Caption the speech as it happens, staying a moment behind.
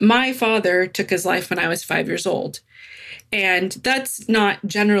my father took his life when I was 5 years old. And that's not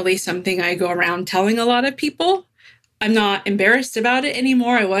generally something I go around telling a lot of people. I'm not embarrassed about it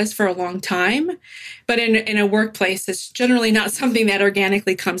anymore. I was for a long time. But in a workplace, it's generally not something that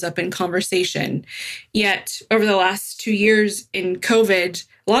organically comes up in conversation. Yet, over the last 2 years in COVID,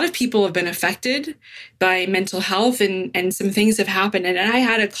 a lot of people have been affected by mental health and some things have happened. And I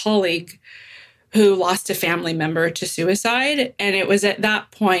had a colleague who lost a family member to suicide. And it was at that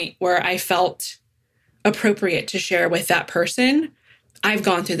point where I felt appropriate to share with that person. I've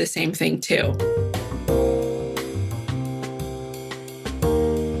gone through the same thing too.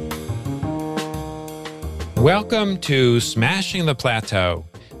 Welcome to Smashing the Plateau.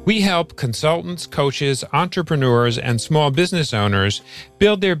 We help consultants, coaches, entrepreneurs, and small business owners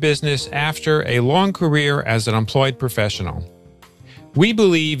build their business after a long career as an employed professional. We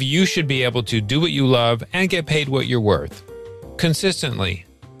believe you should be able to do what you love and get paid what you're worth. Consistently.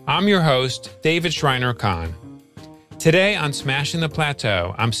 I'm your host, David Schreiner-Kahn. Today on Smashing the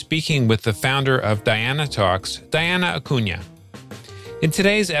Plateau, I'm speaking with the founder of Diana Talks, Diana Acuna. In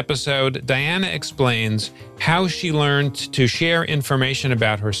today's episode, Diana explains how she learned to share information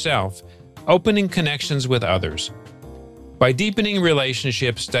about herself, opening connections with others. By deepening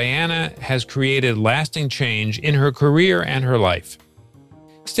relationships, Diana has created lasting change in her career and her life.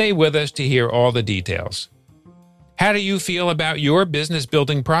 Stay with us to hear all the details. How do you feel about your business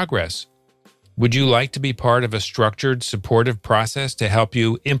building progress? Would you like to be part of a structured, supportive process to help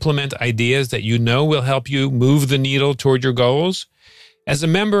you implement ideas that you know will help you move the needle toward your goals? As a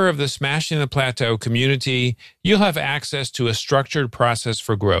member of the Smashing the Plateau community, you'll have access to a structured process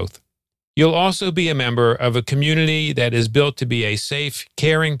for growth. You'll also be a member of a community that is built to be a safe,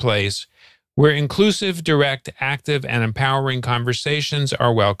 caring place where inclusive, direct, active, and empowering conversations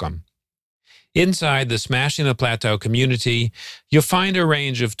are welcome. Inside the Smashing the Plateau community, you'll find a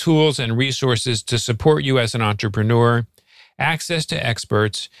range of tools and resources to support you as an entrepreneur, access to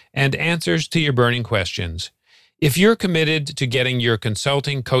experts, and answers to your burning questions. If you're committed to getting your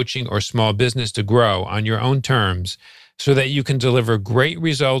consulting, coaching, or small business to grow on your own terms so that you can deliver great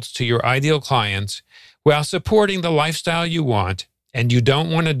results to your ideal clients while supporting the lifestyle you want, and you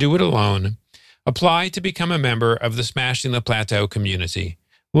don't want to do it alone, apply to become a member of the Smashing the Plateau community.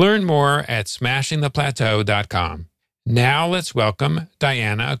 Learn more at smashingtheplateau.com. Now let's welcome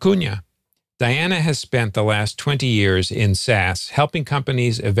Diana Acuna. Diana has spent the last 20 years in SaaS, helping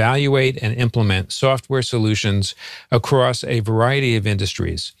companies evaluate and implement software solutions across a variety of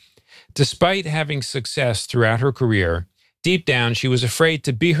industries. Despite having success throughout her career, deep down she was afraid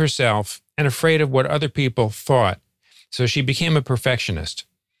to be herself and afraid of what other people thought, so she became a perfectionist.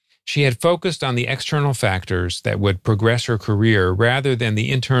 She had focused on the external factors that would progress her career rather than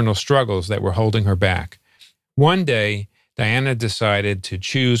the internal struggles that were holding her back. One day, Diana decided to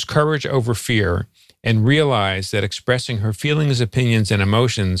choose courage over fear and realized that expressing her feelings, opinions, and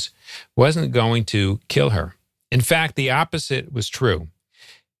emotions wasn't going to kill her. In fact, the opposite was true.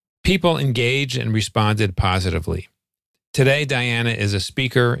 People engaged and responded positively. Today, Diana is a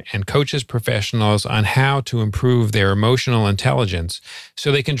speaker and coaches professionals on how to improve their emotional intelligence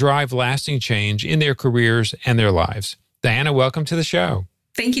so they can drive lasting change in their careers and their lives. Diana, welcome to the show.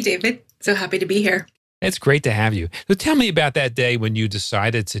 Thank you, David. So happy to be here. It's great to have you. So tell me about that day when you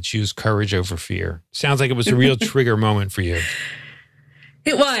decided to choose courage over fear. Sounds like it was a real trigger moment for you.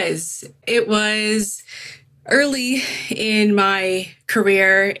 It was. It was early in my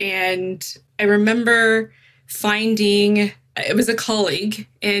career, and I remember finding it was a colleague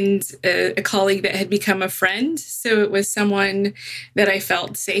and a colleague that had become a friend. So it was someone that I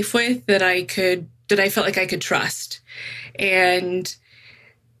felt safe with, that I felt like I could trust. And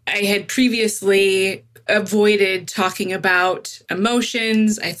I had previously avoided talking about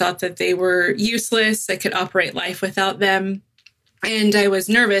emotions. I thought that they were useless. I could operate life without them. And I was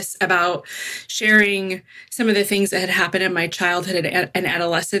nervous about sharing some of the things that had happened in my childhood and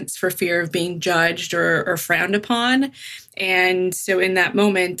adolescence for fear of being judged or frowned upon. And so in that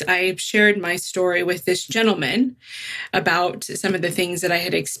moment, I shared my story with this gentleman about some of the things that I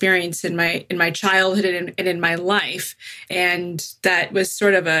had experienced in my childhood and in my life. And that was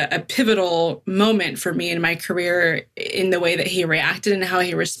sort of a pivotal moment for me in my career in the way that he reacted and how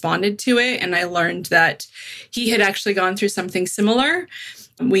he responded to it. And I learned that he had actually gone through something similar.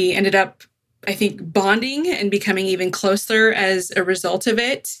 We ended up, I think, bonding and becoming even closer as a result of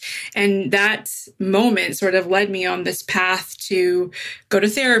it. And that moment sort of led me on this path to go to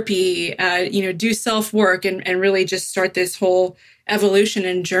therapy, do self-work and really just start this whole evolution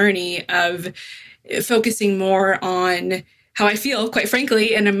and journey of focusing more on how I feel, quite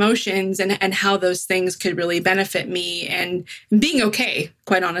frankly, and emotions, and how those things could really benefit me, and being okay,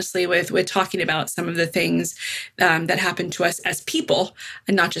 quite honestly, with talking about some of the things that happen to us as people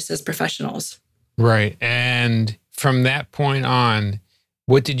and not just as professionals. Right. And from that point on,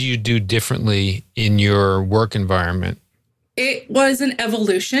 what did you do differently in your work environment? It was an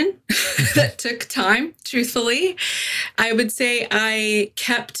evolution that took time, truthfully. I would say I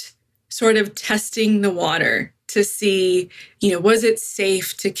kept sort of testing the water to see, was it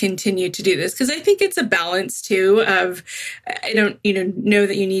safe to continue to do this? Because I think it's a balance too of, I don't, know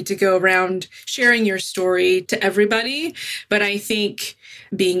that you need to go around sharing your story to everybody, but I think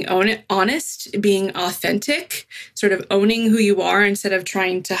being honest, being authentic, sort of owning who you are instead of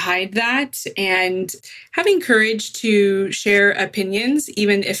trying to hide that, and having courage to share opinions,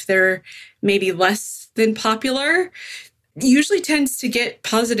 even if they're maybe less than popular, usually tends to get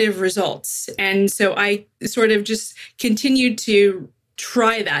positive results. And so I sort of just continued to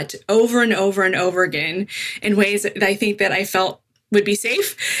try that over and over and over again in ways that I think that I felt would be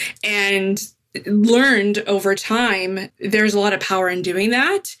safe, and learned over time there's a lot of power in doing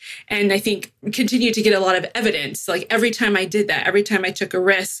that. And I think continued to get a lot of evidence. Like every time I did that, every time I took a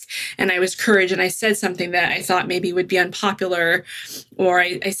risk and I was courage and I said something that I thought maybe would be unpopular, or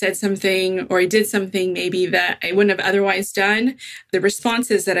I said something or I did something maybe that I wouldn't have otherwise done, the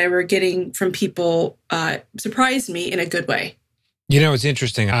responses that I were getting from people surprised me in a good way. It's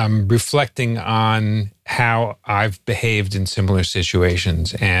interesting. I'm reflecting on how I've behaved in similar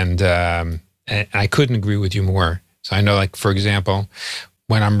situations, and I couldn't agree with you more. So I know, like, for example,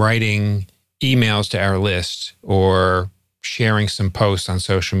 when I'm writing emails to our list or sharing some posts on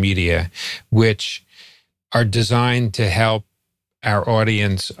social media, which are designed to help our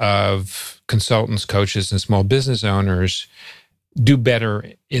audience of consultants, coaches, and small business owners do better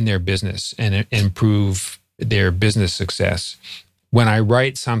in their business and improve their business success. When I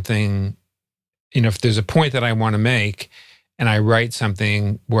write something, if there's a point that I want to make, and I write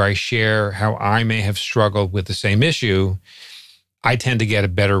something where I share how I may have struggled with the same issue, I tend to get a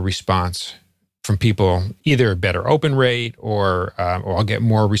better response from people, either a better open rate or I'll get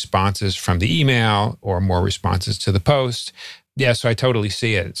more responses from the email or more responses to the post. Yeah, so I totally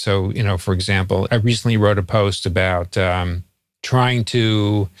see it. So, for example, I recently wrote a post about trying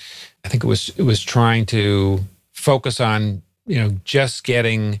to focus on, just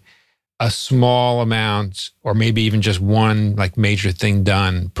getting a small amount, or maybe even just one like major thing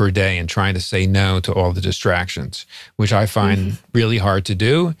done per day, and trying to say no to all the distractions, which I find really hard to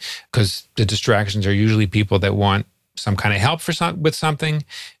do, because the distractions are usually people that want some kind of help with something,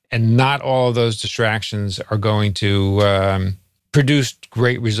 and not all of those distractions are going to produce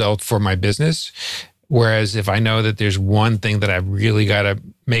great results for my business. Whereas if I know that there's one thing that I've really got to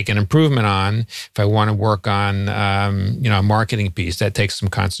make an improvement on, if I want to work on, a marketing piece, that takes some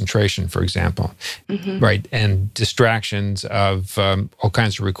concentration, for example, right? And distractions of all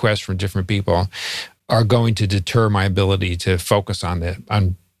kinds of requests from different people are going to deter my ability to focus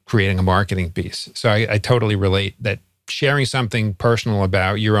on creating a marketing piece. So I totally relate that sharing something personal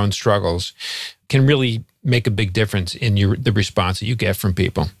about your own struggles can really make a big difference in the response that you get from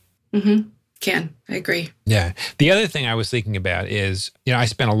people. I agree. Yeah. The other thing I was thinking about is, I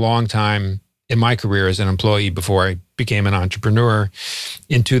spent a long time in my career as an employee before I became an entrepreneur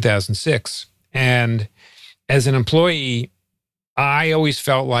in 2006. And as an employee, I always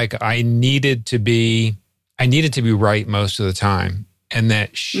felt like I needed to be right most of the time. And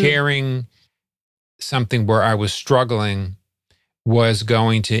that sharing something where I was struggling was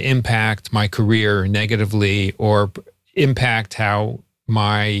going to impact my career negatively, or impact how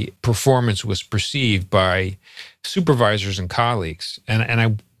my performance was perceived by supervisors and colleagues. And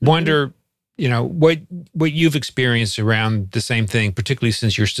I wonder, what you've experienced around the same thing, particularly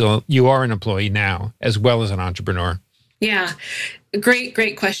since you are an employee now, as well as an entrepreneur. Yeah.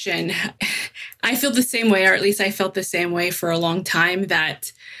 Great question. I feel the same way, or at least I felt the same way for a long time,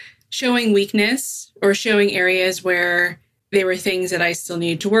 that showing weakness or showing areas where they were things that I still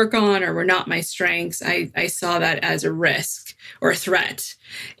needed to work on or were not my strengths, I saw that as a risk or a threat.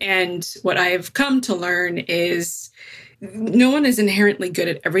 And what I've come to learn is no one is inherently good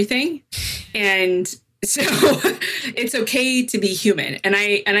at everything. And so it's okay to be human. And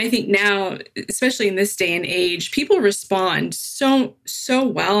I think now, especially in this day and age, people respond so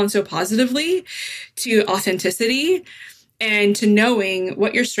well and so positively to authenticity, and to knowing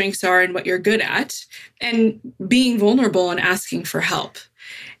what your strengths are and what you're good at, and being vulnerable and asking for help.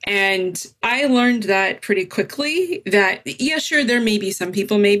 And I learned that pretty quickly that, yeah, sure, there may be some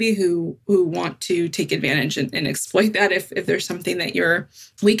people maybe who want to take advantage and exploit that if there's something that you're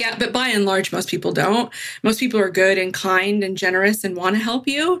weak at. But by and large, most people don't. Most people are good and kind and generous and want to help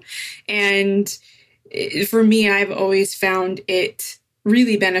you. And for me, I've always found it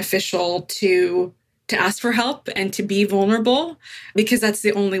really beneficial to ask for help and to be vulnerable, because that's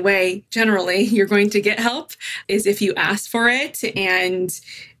the only way generally you're going to get help is if you ask for it. And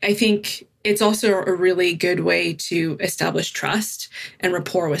I think it's also a really good way to establish trust and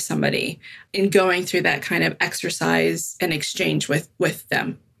rapport with somebody in going through that kind of exercise and exchange with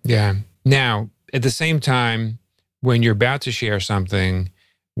them. Yeah. Now, at the same time, when you're about to share something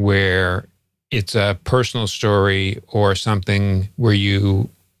where it's a personal story or something where you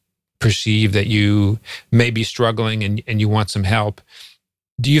perceive that you may be struggling and you want some help,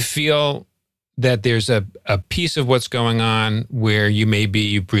 do you feel that there's a piece of what's going on where you may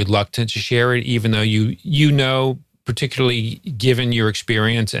be reluctant to share it, even though you know, particularly given your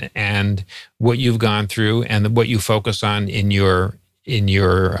experience and what you've gone through and what you focus on in your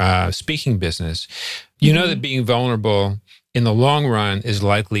speaking business, you know that being vulnerable in the long run is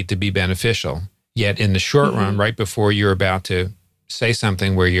likely to be beneficial. Yet in the short run, right before you're about to say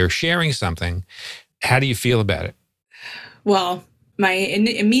something where you're sharing something, how do you feel about it? Well, my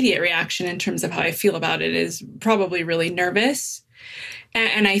immediate reaction in terms of how I feel about it is probably really nervous.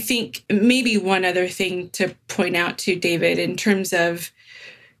 And I think maybe one other thing to point out to David in terms of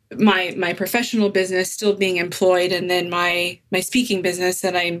my professional business still being employed and then my speaking business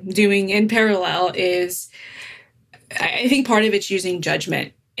that I'm doing in parallel is, I think part of it's using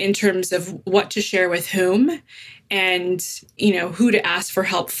judgment in terms of what to share with whom and, who to ask for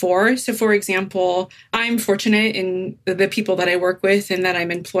help for. So, for example, I'm fortunate in the people that I work with and that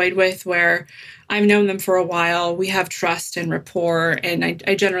I'm employed with where I've known them for a while. We have trust and rapport, and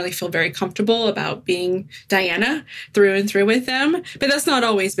I generally feel very comfortable about being Diana through and through with them. But that's not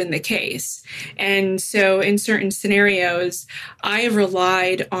always been the case. And so in certain scenarios, I have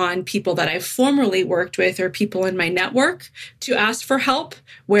relied on people that I've formerly worked with or people in my network to ask for help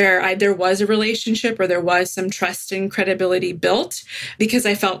where there was a relationship or there was some trust and credibility built, because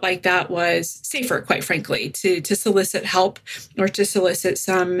I felt like that was safer, quite frankly, to solicit help or to solicit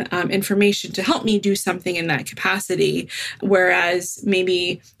some information to help me do something in that capacity. Whereas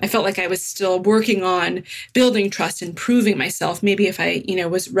maybe I felt like I was still working on building trust and proving myself. Maybe if I,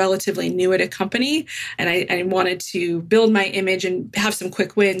 was relatively new at a company and I wanted to build my image and have some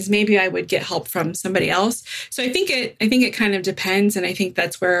quick wins, maybe I would get help from somebody else. So I think it kind of depends. And I think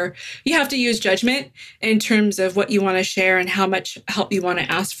that's where you have to use judgment in terms of what you want to share and how much help you want to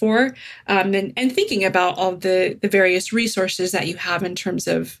ask for. And thinking about all the various resources that you have in terms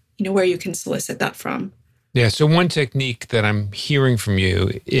of, where you can solicit that from. Yeah. So one technique that I'm hearing from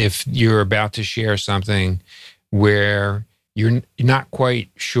you, if you're about to share something where you're not quite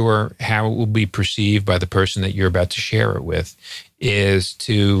sure how it will be perceived by the person that you're about to share it with, is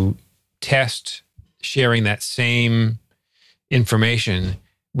to test sharing that same information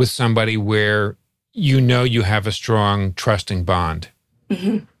with somebody where you have a strong, trusting bond.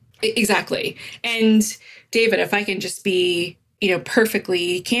 Mm-hmm. Exactly. And David, if I can just be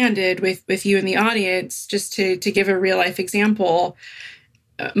perfectly candid with you and the audience, just to give a real life example.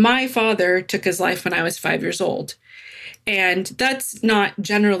 My father took his life when I was 5 years old. And that's not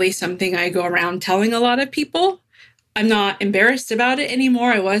generally something I go around telling a lot of people. I'm not embarrassed about it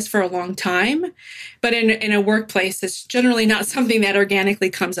anymore. I was for a long time. But in a workplace, it's generally not something that organically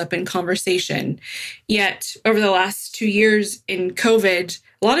comes up in conversation. Yet over the last 2 years in COVID,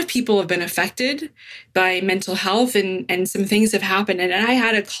 a lot of people have been affected by mental health and some things have happened. And I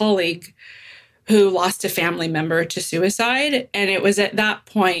had a colleague who lost a family member to suicide. And it was at that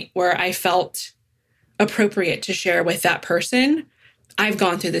point where I felt appropriate to share with that person. I've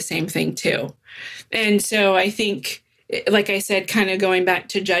gone through the same thing too. And so I think, like I said, kind of going back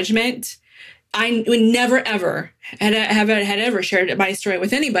to judgment, I would never, ever had ever shared my story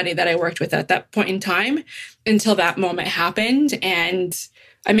with anybody that I worked with at that point in time until that moment happened. And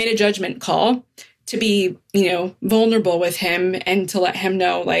I made a judgment call to be, vulnerable with him and to let him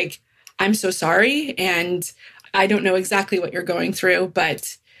know, like, I'm so sorry. And I don't know exactly what you're going through,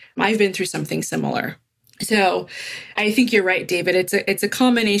 but I've been through something similar. So I think you're right, David. It's a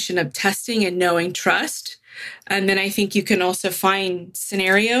combination of testing and knowing trust. And then I think you can also find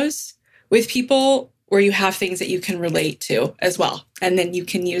scenarios with people where you have things that you can relate to as well. And then you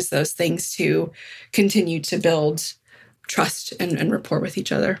can use those things to continue to build trust and rapport with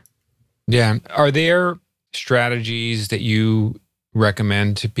each other. Yeah. Are there strategies that you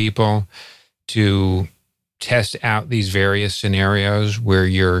recommend to people to test out these various scenarios where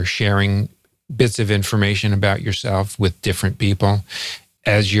you're sharing bits of information about yourself with different people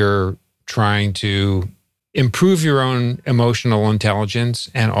as you're trying to improve your own emotional intelligence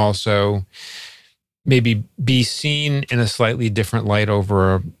and also maybe be seen in a slightly different light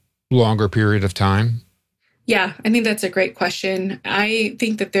over a longer period of time? Yeah, I think that's a great question. I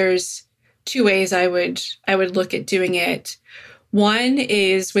think that there's two ways I would look at doing it. One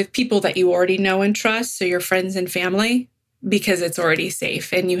is with people that you already know and trust, so your friends and family, because it's already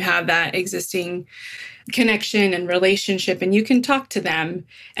safe and you have that existing connection and relationship, and you can talk to them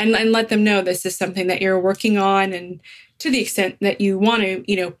and let them know this is something that you're working on. And to the extent that you want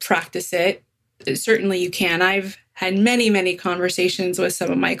to, practice it, certainly you can. I've had many, many conversations with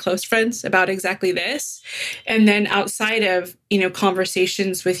some of my close friends about exactly this. And then outside of,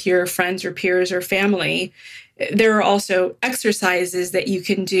 conversations with your friends or peers or family, there are also exercises that you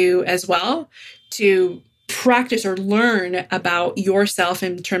can do as well to practice or learn about yourself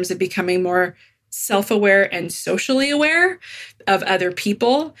in terms of becoming more self-aware and socially aware of other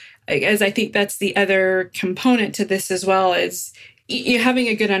people. As I think that's the other component to this as well, is having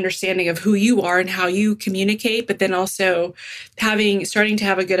a good understanding of who you are and how you communicate, but then also starting to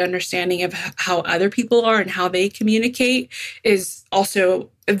have a good understanding of how other people are and how they communicate is also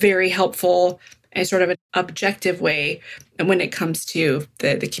very helpful and sort of an objective way when it comes to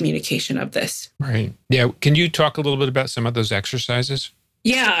the communication of this. Right. Yeah. Can you talk a little bit about some of those exercises?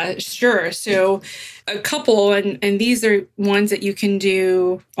 Yeah, sure. So a couple, and these are ones that you can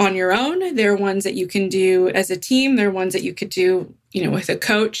do on your own. They're ones that you can do as a team. They're ones that you could do, with a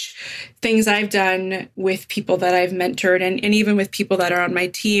coach. Things I've done with people that I've mentored and even with people that are on my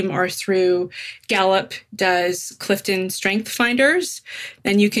team are through Gallup does Clifton Strength Finders.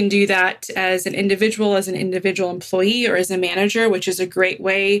 And you can do that as an individual employee, or as a manager, which is a great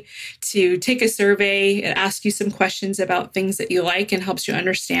way to take a survey and ask you some questions about things that you like and helps you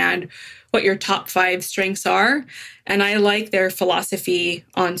understand what your top 5 strengths are. And I like their philosophy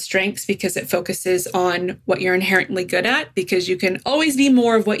on strengths because it focuses on what you're inherently good at, because you can always be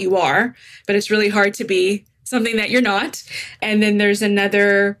more of what you are, but it's really hard to be something that you're not. And then there's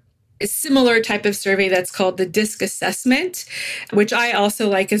another similar type of survey that's called the DISC assessment, which I also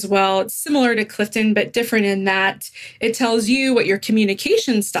like as well. It's similar to Clifton, but different in that it tells you what your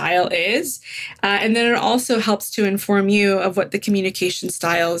communication style is. And then it also helps to inform you of what the communication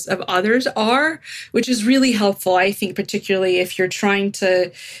styles of others are, which is really helpful, I think, particularly if you're trying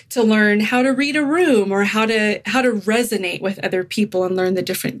to learn how to read a room or how to resonate with other people and learn the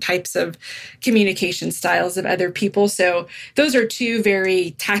different types of communication styles of other people. So those are two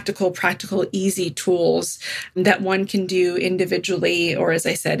very tactical, practical, easy tools that one can do individually or, as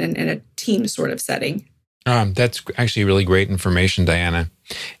I said, in a team sort of setting. That's actually really great information, Diana.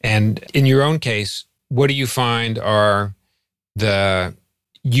 And in your own case, what do you find are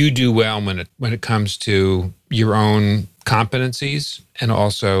you do well when it comes to your own competencies and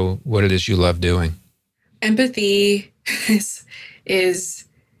also what it is you love doing? Empathy is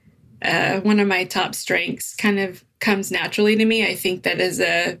one of my top strengths. Kind of comes naturally to me. I think that is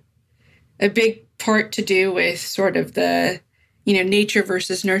a big part to do with sort of the, nature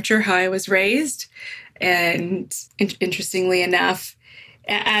versus nurture, how I was raised. And interestingly enough,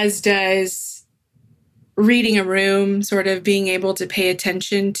 as does reading a room, sort of being able to pay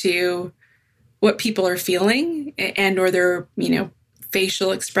attention to what people are feeling and or their,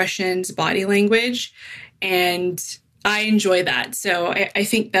 facial expressions, body language. And I enjoy that. So I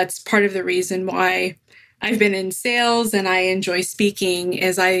think that's part of the reason why I've been in sales and I enjoy speaking,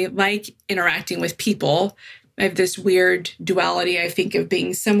 is I like interacting with people. I have this weird duality, I think, of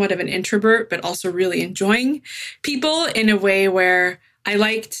being somewhat of an introvert, but also really enjoying people in a way where I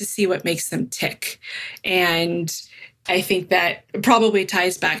like to see what makes them tick. And I think that probably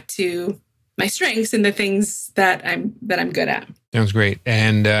ties back to my strengths and the things that I'm good at. Sounds great.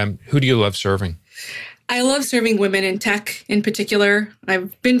 And who do you love serving? I love serving women in tech in particular.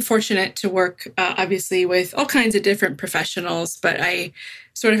 I've been fortunate to work, obviously, with all kinds of different professionals, but I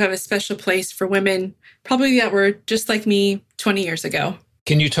sort of have a special place for women, probably that were just like me 20 years ago.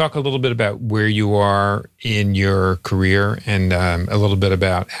 Can you talk a little bit about where you are in your career and a little bit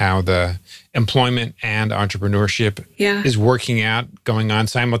about how the employment and entrepreneurship is working out, going on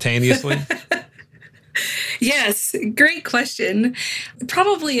simultaneously? Yes, great question.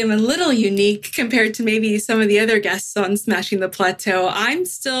 Probably am a little unique compared to maybe some of the other guests on Smashing the Plateau. I'm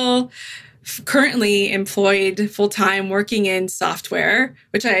still currently employed full-time working in software,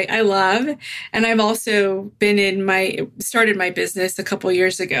 which I love. And I've also started my business a couple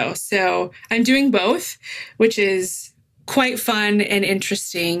years ago. So I'm doing both, which is quite fun and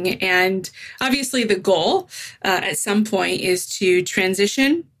interesting. And obviously the goal at some point is to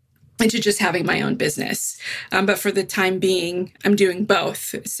transition into just having my own business. But for the time being, I'm doing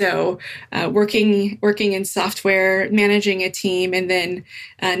both. So working in software, managing a team, and then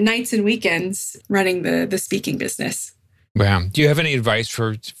nights and weekends running the speaking business. Wow. Do you have any advice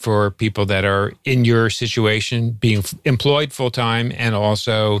for people that are in your situation, being employed full-time and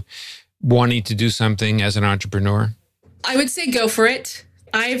also wanting to do something as an entrepreneur? I would say go for it.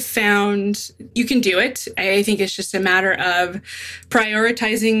 I've found you can do it. I think it's just a matter of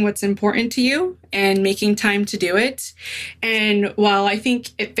prioritizing what's important to you and making time to do it. And while I think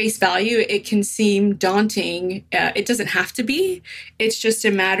at face value, it can seem daunting, it doesn't have to be. It's just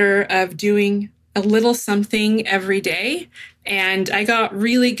a matter of doing a little something every day. And I got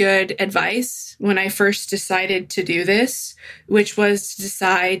really good advice when I first decided to do this, which was to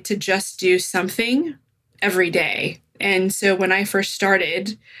decide to just do something every day. And so when I first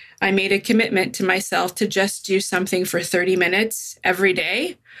started, I made a commitment to myself to just do something for 30 minutes every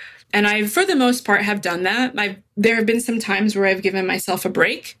day. And I, for the most part, have done that. There have been some times where I've given myself a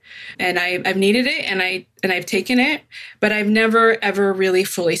break and I've needed it and I've taken it, but I've never, ever really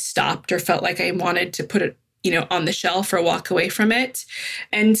fully stopped or felt like I wanted to put it, on the shelf or walk away from it.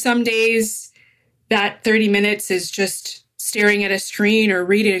 And some days that 30 minutes is just staring at a screen or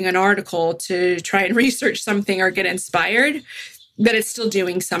reading an article to try and research something or get inspired, but it's still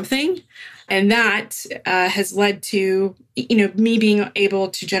doing something. And that has led to, me being able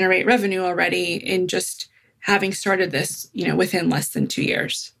to generate revenue already in just having started this, within less than 2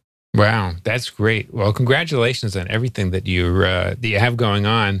 years. Wow, that's great. Well, congratulations on everything that you have going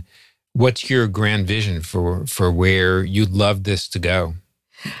on. What's your grand vision for where you'd love this to go?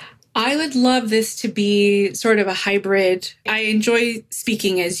 I would love this to be sort of a hybrid. I enjoy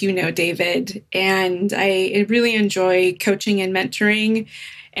speaking, as you know, David, and I really enjoy coaching and mentoring.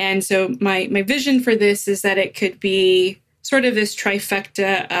 And so my vision for this is that it could be sort of this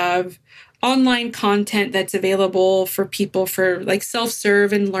trifecta of online content that's available for people for like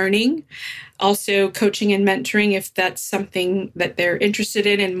self-serve and learning, also coaching and mentoring if that's something that they're interested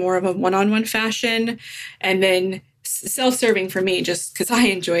in more of a one-on-one fashion, and then self-serving for me, just because I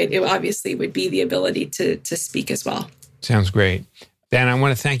enjoy it, it obviously would be the ability to speak as well. Sounds great. Dan, I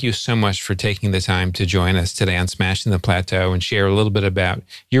want to thank you so much for taking the time to join us today on Smashing the Plateau and share a little bit about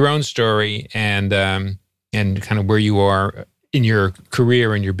your own story and kind of where you are in your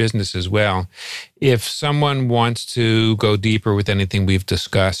career and your business as well. If someone wants to go deeper with anything we've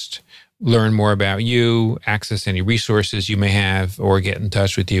discussed, learn more about you, access any resources you may have, or get in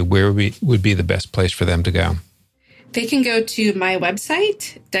touch with you, where would be the best place for them to go? They can go to my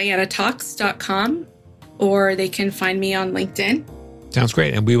website, dianatalks.com, or they can find me on LinkedIn. Sounds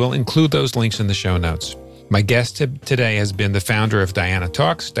great. And we will include those links in the show notes. My guest today has been the founder of Diana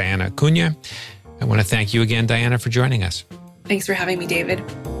Talks, Diana Acuna. I want to thank you again, Diana, for joining us. Thanks for having me, David.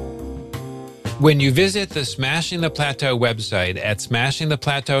 When you visit the Smashing the Plateau website at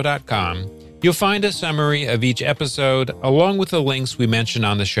smashingtheplateau.com, you'll find a summary of each episode along with the links we mentioned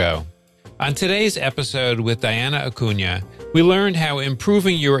on the show. On today's episode with Diana Acuna, we learned how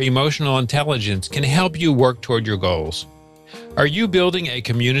improving your emotional intelligence can help you work toward your goals. Are you building a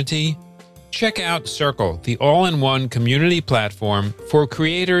community? Check out Circle, the all-in-one community platform for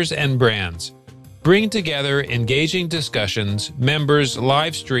creators and brands. Bring together engaging discussions, members,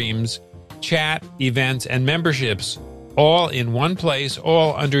 live streams, chat, events, and memberships, all in one place,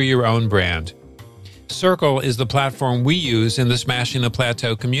 all under your own brand. Circle is the platform we use in the Smashing the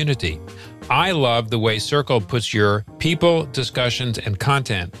Plateau community. I love the way Circle puts your people, discussions, and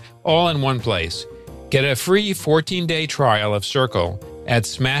content all in one place. Get a free 14-day trial of Circle at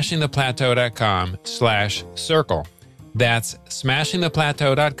smashingtheplateau.com/circle. That's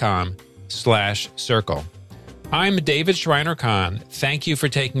smashingtheplateau.com/circle. I'm David Schreiner-Kahn. Thank you for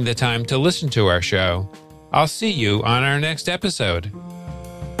taking the time to listen to our show. I'll see you on our next episode.